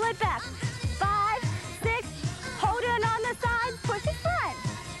 Pull it back. 5, 6. Hold it on the side. Push it front.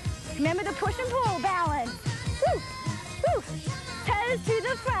 Remember the push and pull balance. Woo. Woo. Toes to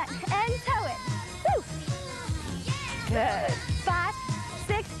the front and toe it. Woo. Good. 5,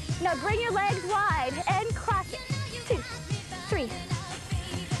 6. Now bring your legs wide and cross it. 2, 3.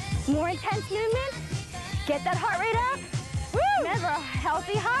 More intense movement. Get that heart rate up. Woo. Remember, a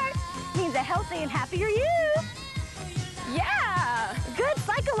healthy heart means a healthy and happier you. Yeah. Good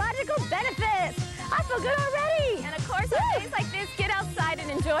psychological benefits. I feel good already. And of course, on days like this, get outside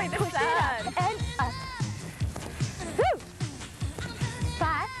and enjoy the Push it sun. up and up. Woo.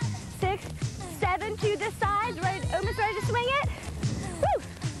 5, 6, 7 to the sides. Ready, almost ready to swing it. Woo.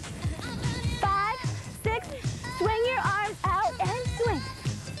 5, 6. Swing your arms out and swing.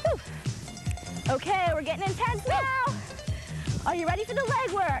 Woo. Okay, we're getting intense now. Are you ready for the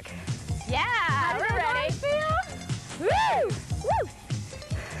leg work? Yeah, we're ready. Feel? Woo! Woo!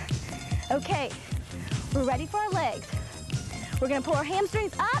 Okay, we're ready for our legs. We're gonna pull our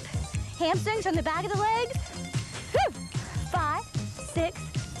hamstrings up, hamstrings from the back of the legs. Woo! 5, 6,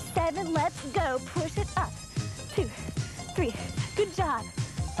 7, let's go. Push it up. 2, 3, good job.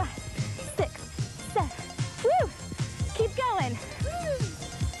 5, 6, 7, woo! Keep going.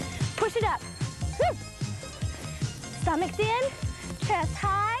 Push it up. Woo! Stomach's in, chest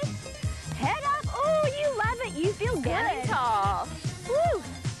high, head up. Oh, you love it. You feel good. Standing tall. Woo!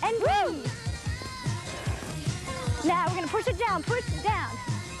 And woo! Now we're gonna push it down,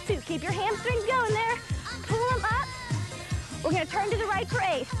 2. Keep your hamstrings going there. Pull them up. We're gonna turn to the right for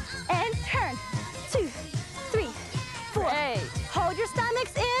 8. And turn. 2, 3, 4. Great. Hold your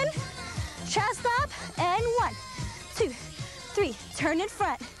stomachs in. Chest up. And 1, 2, 3. Turn in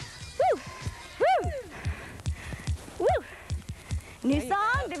front. Woo! Woo! Woo! New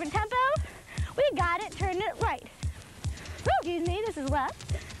song, different tempo. We got it. Turn it right. Woo! Excuse me, this is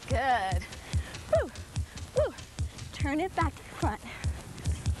left. Good. Woo! Woo! Turn it back to front.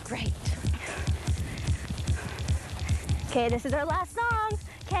 Great. Okay, this is our last song.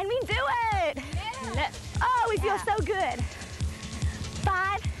 Can we do it? Yeah. Oh, we feel so good.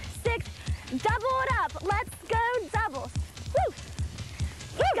 5, 6, double it up. Let's go doubles. Woo!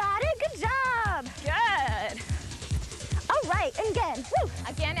 You got it. Good job. Good. All right, and again. Woo!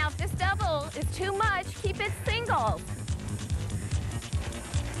 Again, now if this double is too much, keep it singles.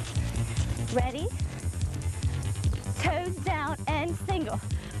 Ready? Toes down and single.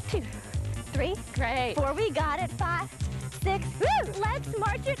 2, 3, Great. 4. We got it. 5, 6. Woo! Let's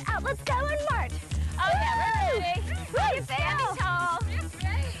march it out. Let's go and march. Oh, yeah, we're ready. Woo! You're standing tall.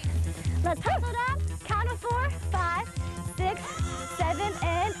 Let's hustle it up. Count of 4, 5, 6, 7,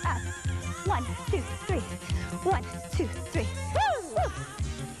 and up. 1, 2, 3. 1, 2, 3. Woo! Woo!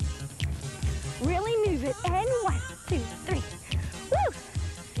 Really move it. And 1, 2, 3. Woo!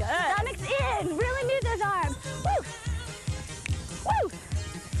 Good. Stomach's in. Really move those arms. Woo! Woo!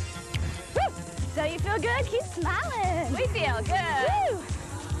 Woo! So you feel good? Keep smiling. We feel good. Woo!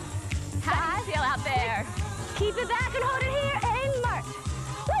 How do you feel out there? Keep it back and hold it here and march.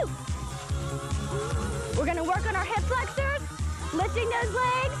 Woo! We're gonna work on our hip flexors, lifting those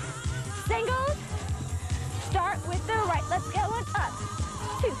legs, singles. Start with the right. Let's go on up.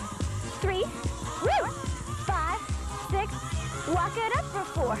 2, 3, woo! 5, 6, walk it up for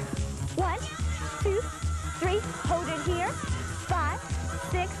 4. 1, 2, 3, hold it here. 5,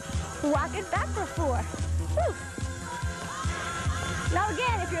 6, walk it back for 4. Woo! Now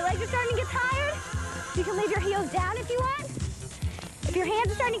again, if your legs are starting to get tired, You can leave your heels down if you want. If your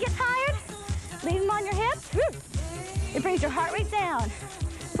hands are starting to get tired, leave them on your hips. Woo. It brings your heart rate down.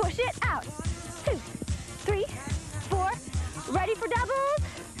 Push it out. 2, 3, 4. Ready for doubles?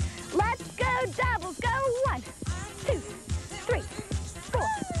 Let's go doubles. Go 1, 2, 3, 4,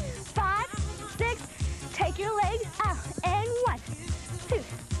 5, 6. Take your legs out. And 1, 2,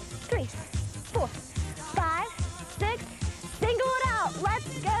 3, 4, 5, 6. Single it out.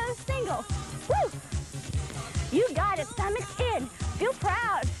 Let's go single. Woo! You got it. Stomach's in. Feel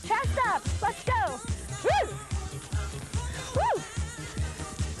proud. Chest up. Let's go. Woo! Woo!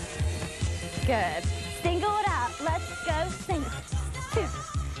 Good. Single it out. Let's go single. 2.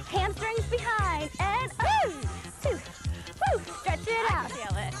 Hamstrings behind. And 2. Woo! Stretch it out.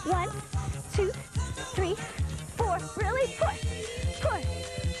 Feel it. 1, 2, 3, 4. Really push. Push.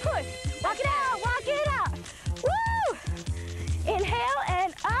 Push. Walk it out. Walk it out. Woo! Inhale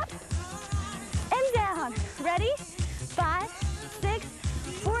and up and down. Ready? 5, 6,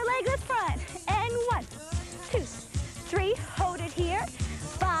 4 legless front. And 1, 2, 3. Hold it here.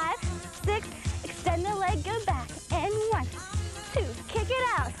 5, 6. Extend the leg. Go back. And 1, 2. Kick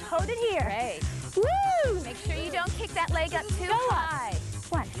it out. Hold it here. Great. Woo! Make sure you don't kick that leg up too Go up. high.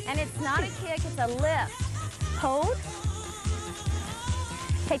 1. And it's not a kick, it's a lift. Hold.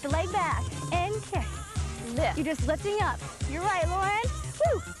 Take the leg back and kick. Lift. You're just lifting up. You're right, Lauren.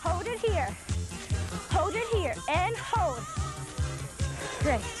 Woo! Hold it here. Hold it here and hold.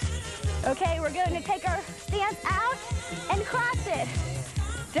 Great. Okay, we're going to take our stance out and cross it.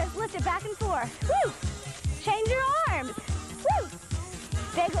 Just lift it back and forth. Woo! Change your arms. Woo!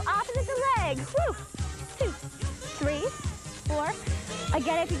 They go opposite the leg. Woo! 2, 3, 4.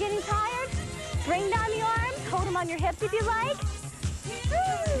 Again, if you're getting tired, bring down the arms. Hold them on your hips if you like.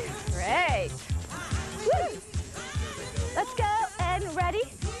 Woo! Great. Woo! Let's go, and ready,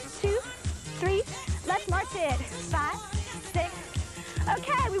 2, 3, let's march it, 5, 6.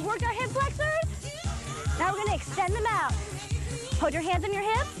 Okay, we worked our hip flexors. Now we're gonna extend them out. Hold your hands on your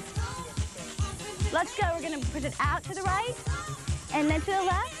hips. Let's go, we're gonna push it out to the right, and then to the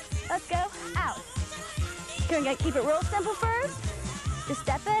left. Let's go, out. Gonna keep it real simple first. Just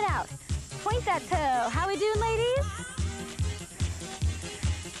step it out. Point that toe. How we doing, ladies?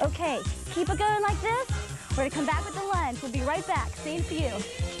 Okay, keep it going like this. We're gonna come back with the lunge. We'll be right back. Same for you.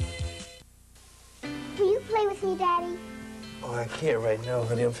 Will you play with me, Daddy? Oh, I can't right now,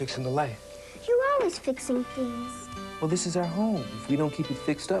 honey. I'm fixing the light. You're always fixing things. Well, this is our home. If we don't keep it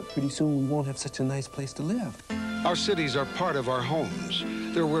fixed up, pretty soon we won't have such a nice place to live. Our cities are part of our homes.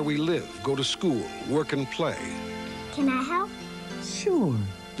 They're where we live, go to school, work and play. Can I help? Sure.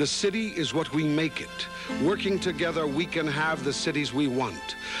 The city is what we make it. Working together, we can have the cities we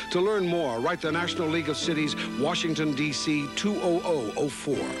want. To learn more, write the National League of Cities, Washington, D.C.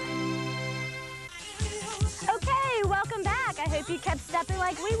 20004. Okay, welcome back. I hope you kept stepping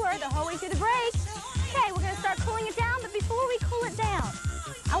like we were the whole way through the break. Okay, we're gonna start cooling it down, but before we cool it down,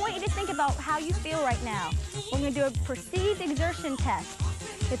 I want you to think about how you feel right now. We're gonna do a perceived exertion test.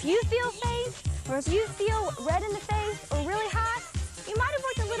 If you feel faint, or if you feel red in the face, or really hot, you might have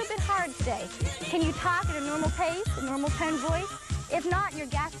worked a little bit hard today. Can you talk at a normal pace, a normal tone voice? If not, you're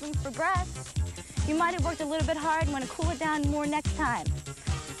gasping for breath. You might have worked a little bit hard and want to cool it down more next time.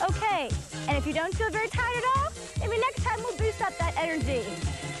 Okay, and if you don't feel very tired at all, maybe next time we'll boost up that energy.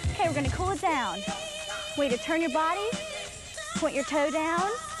 Okay, we're gonna cool it down. Way to turn your body, point your toe down,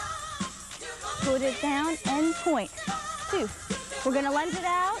 put it down, and point. 2. We're gonna lunge it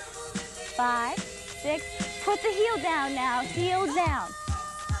out. 5, 6. Put the heel down now. Heel down.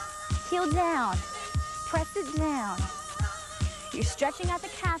 Heel down. Press it down. You're stretching out the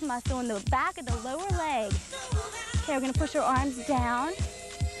calf muscle in the back of the lower leg. Okay, we're gonna push our arms down.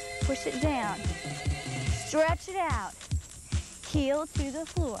 Push it down. Stretch it out. Heel to the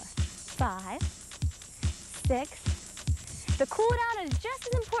floor. 5, 6. The cool down is just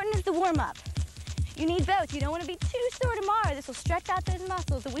as important as the warm up. You need both. You don't want to be too sore tomorrow. This will stretch out those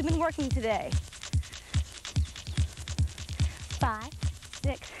muscles that we've been working today. 5,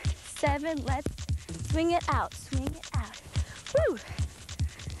 6, 7. Let's swing it out. Swing it out. Woo!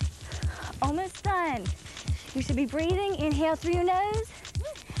 Almost done. You should be breathing. Inhale through your nose.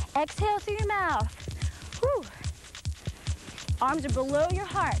 Exhale through your mouth. Woo! Arms are below your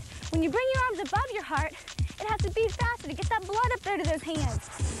heart. When you bring your arms above your heart, it has to beat faster to get that blood up there to those hands.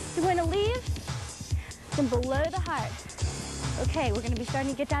 You're going to leave from below the heart. Okay, we're going to be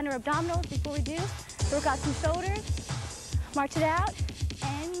starting to get down to our abdominals before we do. Work out some shoulders. March it out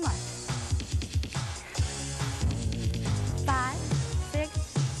and march. 5, 6,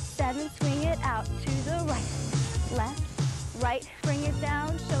 7. Swing it out to the right. Left, right. Bring it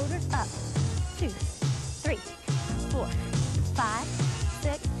down. Shoulders up. 2,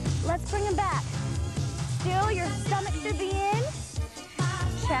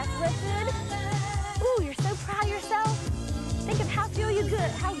 Chest lifted. Ooh, you're so proud of yourself. Think of how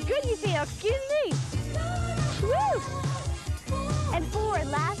good you feel, excuse me. Woo! And forward,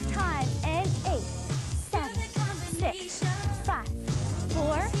 last time, and 8, 7, 6, 5,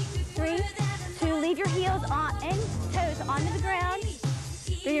 4, 3, 2, leave your heels on and toes onto the ground.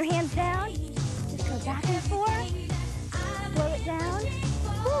 Bring your hands down, just go back and forth, slow it down.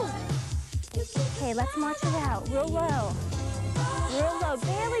 Woo. Okay, let's march it out, real low,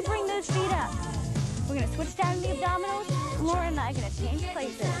 barely bring those feet up. We're gonna switch down to the abdominals. Lauren and I are gonna change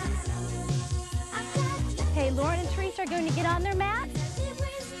places. Okay, Lauren and Teresa are going to get on their mat.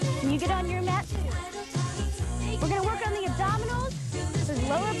 And you get on your mat too. We're gonna work on the abdominals, their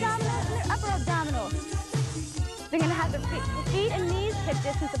lower abdominals and their upper abdominals. They're gonna have their feet and knees hip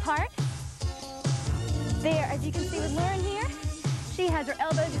distance apart. There, as you can see with Lauren here, she has her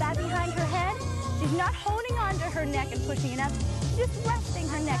elbows back behind her head. She's not holding on to her neck and pushing it up. She's just resting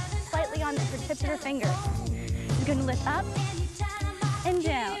her neck slightly on her tips of her fingers. She's gonna lift up and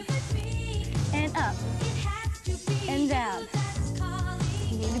down and up and down.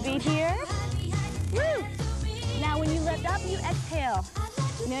 You need to be here. Woo! Now when you lift up, you exhale.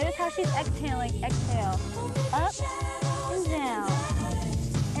 Notice how she's exhaling. Exhale. Up and down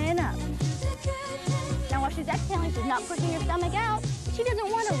and up. Now while she's exhaling, she's not pushing her stomach out. She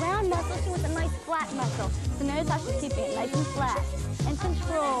doesn't want a round muscle, she wants a nice flat muscle. So notice how she's keeping it nice and flat and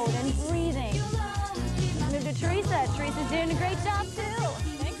controlled and breathing. Move to Teresa. Teresa's doing a great job too.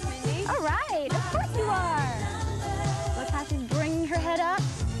 Thanks, Mindy. All right, of course you are. Look how she's bringing her head up.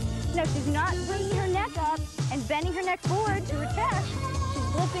 No, she's not bringing her neck up and bending her neck forward to her chest.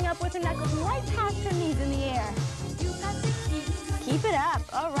 She's lifting up with her knuckles right past her knees in the air. Keep it up.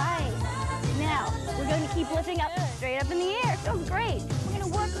 All right. Now, we're going to keep lifting up straight up in the air. Feels great. We're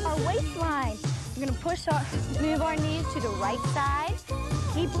going to work our waistline. We're going to move our knees to the right side.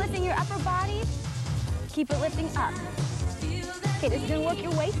 Keep lifting your upper body. Keep it lifting up. Okay, this is going to work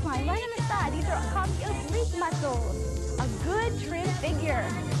your waistline right on the side. These are called the oblique muscles. A good trim figure.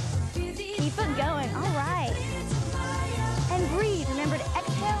 Keep it going. All right. And breathe. Remember to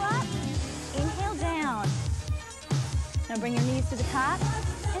exhale up, inhale down. Now bring your knees to the top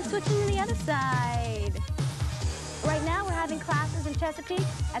and switch into the other side. Right now we're having classes in Chesapeake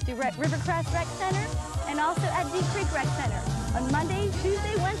at the Rivercrest Rec Center and also at Deep Creek Rec Center on Monday,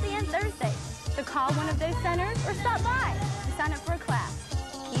 Tuesday, Wednesday, and Thursday. So call one of those centers or stop by to sign up for a class.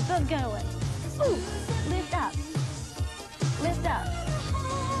 Keep it going. Ooh, lift up. Lift up.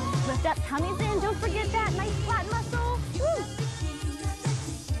 Lift up, tummies in. Don't forget that nice flat muscle. Woo.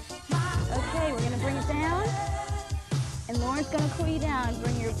 Okay, we're gonna bring it down. And Lauren's gonna cool you down.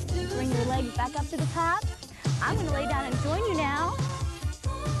 Bring your legs back up to the top. I'm gonna lay down and join you now.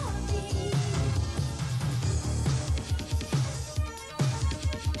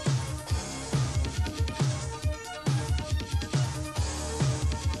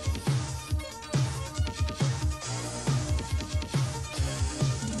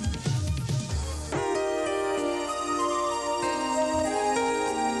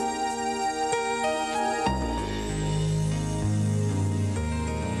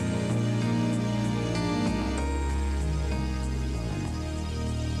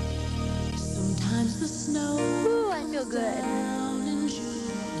 Ooh, I feel good.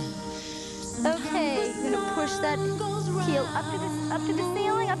 Okay, you're gonna push that heel up to the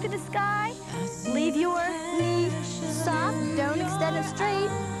ceiling, up to the sky. Leave your knee soft, don't extend it straight.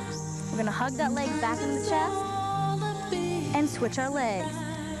 We're gonna hug that leg back in the chest and switch our legs.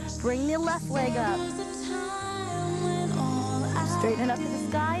 Bring the left leg up. Straighten it up to the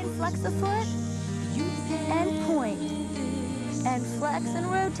sky and flex the foot. And point. And flex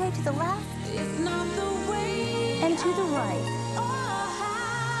and rotate to the left. And to the right.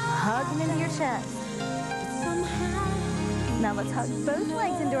 Hug into your chest. Now let's hug both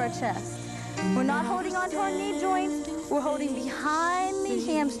legs into our chest. We're not holding onto our knee joints. We're holding behind the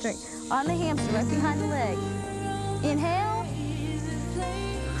hamstring. On the hamstring, right behind the leg. Inhale.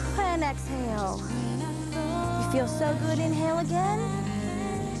 And exhale. You feel so good. Inhale again.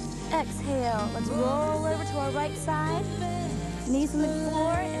 Exhale. Let's roll over to our right side. Knees on the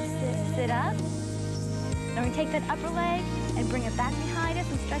floor and sit up. Now we take that upper leg and bring it back behind us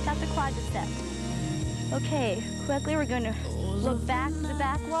and stretch out the quadriceps. Okay, quickly we're going to look back to the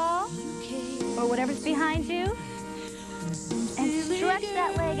back wall or whatever's behind you and stretch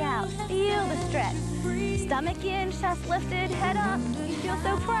that leg out. Feel the stretch. Stomach in, chest lifted, head up. You feel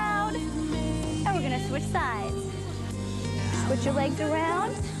so proud. And we're going to switch sides. Switch your legs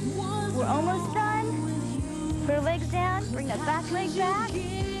around. We're almost done. Put your legs down, bring that back leg back,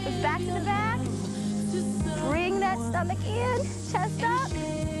 look back to the back, bring that stomach in, chest up,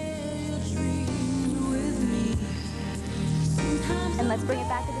 let's bring it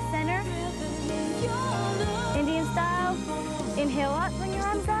back to the center. Indian style. Inhale up, bring your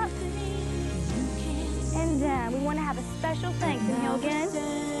arms up. And down. We want to have a special thanks. Inhale again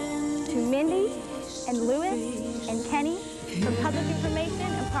to Mindy and Lewis and Kenny from Public Information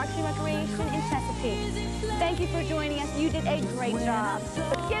and Parks and Recreation in Chesapeake. Thank you for joining us. You did a great job.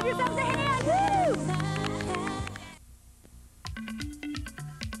 But give yourself